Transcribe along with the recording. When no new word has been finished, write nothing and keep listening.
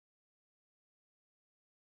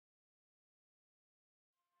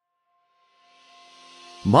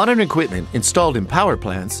Modern equipment installed in power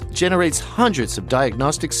plants generates hundreds of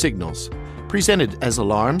diagnostic signals, presented as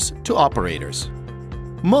alarms to operators.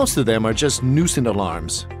 Most of them are just nuisance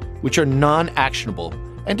alarms, which are non-actionable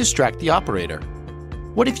and distract the operator.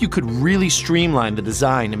 What if you could really streamline the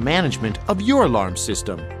design and management of your alarm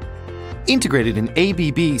system? Integrated in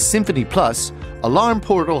ABB Symphony Plus, Alarm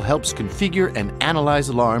Portal helps configure and analyze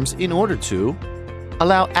alarms in order to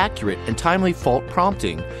allow accurate and timely fault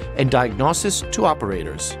prompting and diagnosis to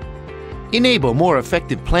operators, enable more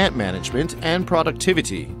effective plant management and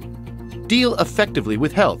productivity, deal effectively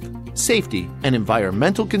with health, safety, and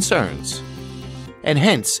environmental concerns, and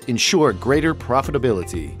hence ensure greater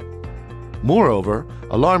profitability. Moreover,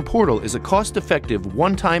 Alarm Portal is a cost-effective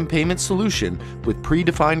one-time payment solution with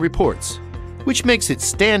predefined reports, which makes it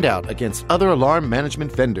stand out against other alarm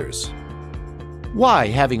management vendors. Why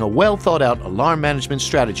having a well-thought-out alarm management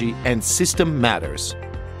strategy and system matters.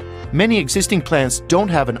 Many existing plants don't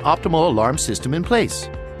have an optimal alarm system in place.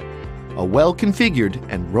 A well-configured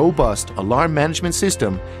and robust alarm management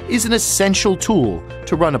system is an essential tool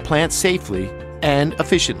to run a plant safely and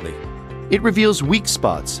efficiently. It reveals weak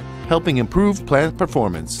spots, helping improve plant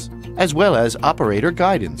performance, as well as operator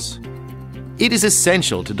guidance. It is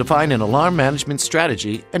essential to define an alarm management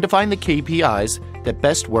strategy and define the KPIs that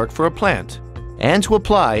best work for a plant, and to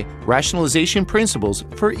apply rationalization principles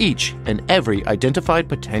for each and every identified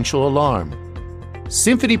potential alarm.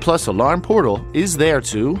 Symphony Plus Alarm Portal is there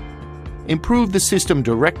to improve the system,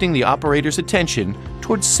 directing the operator's attention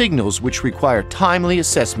towards signals which require timely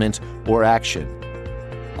assessment or action.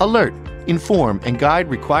 Alert, inform, and guide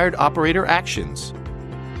required operator actions.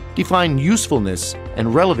 Define usefulness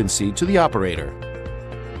and relevancy to the operator.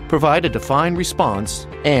 Provide a defined response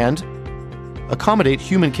and accommodate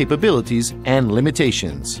human capabilities and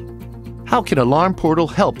limitations. How can Alarm Portal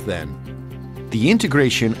help then? The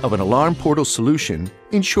integration of an Alarm Portal solution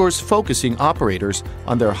ensures focusing operators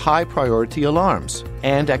on their high-priority alarms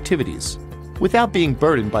and activities without being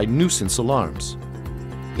burdened by nuisance alarms.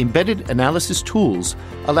 Embedded analysis tools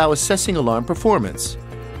allow assessing alarm performance,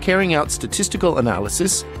 carrying out statistical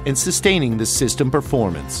analysis, and sustaining the system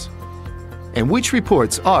performance. And which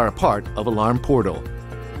reports are a part of Alarm Portal?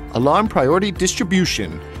 Alarm Priority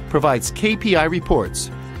Distribution provides KPI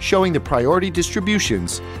reports showing the priority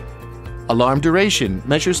distributions. Alarm Duration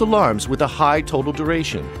measures alarms with a high total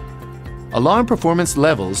duration. Alarm Performance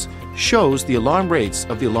Levels shows the alarm rates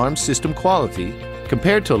of the alarm system quality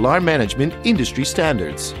compared to alarm management industry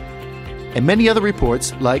standards. And many other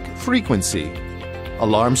reports like frequency,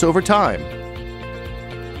 alarms over time,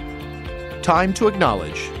 time to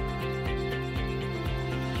acknowledge,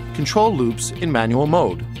 control loops in manual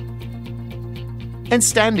mode, and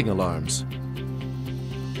standing alarms.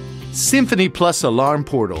 Symphony Plus Alarm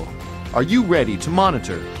Portal. Are you ready to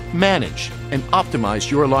monitor, manage, and optimize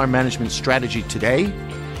your alarm management strategy today?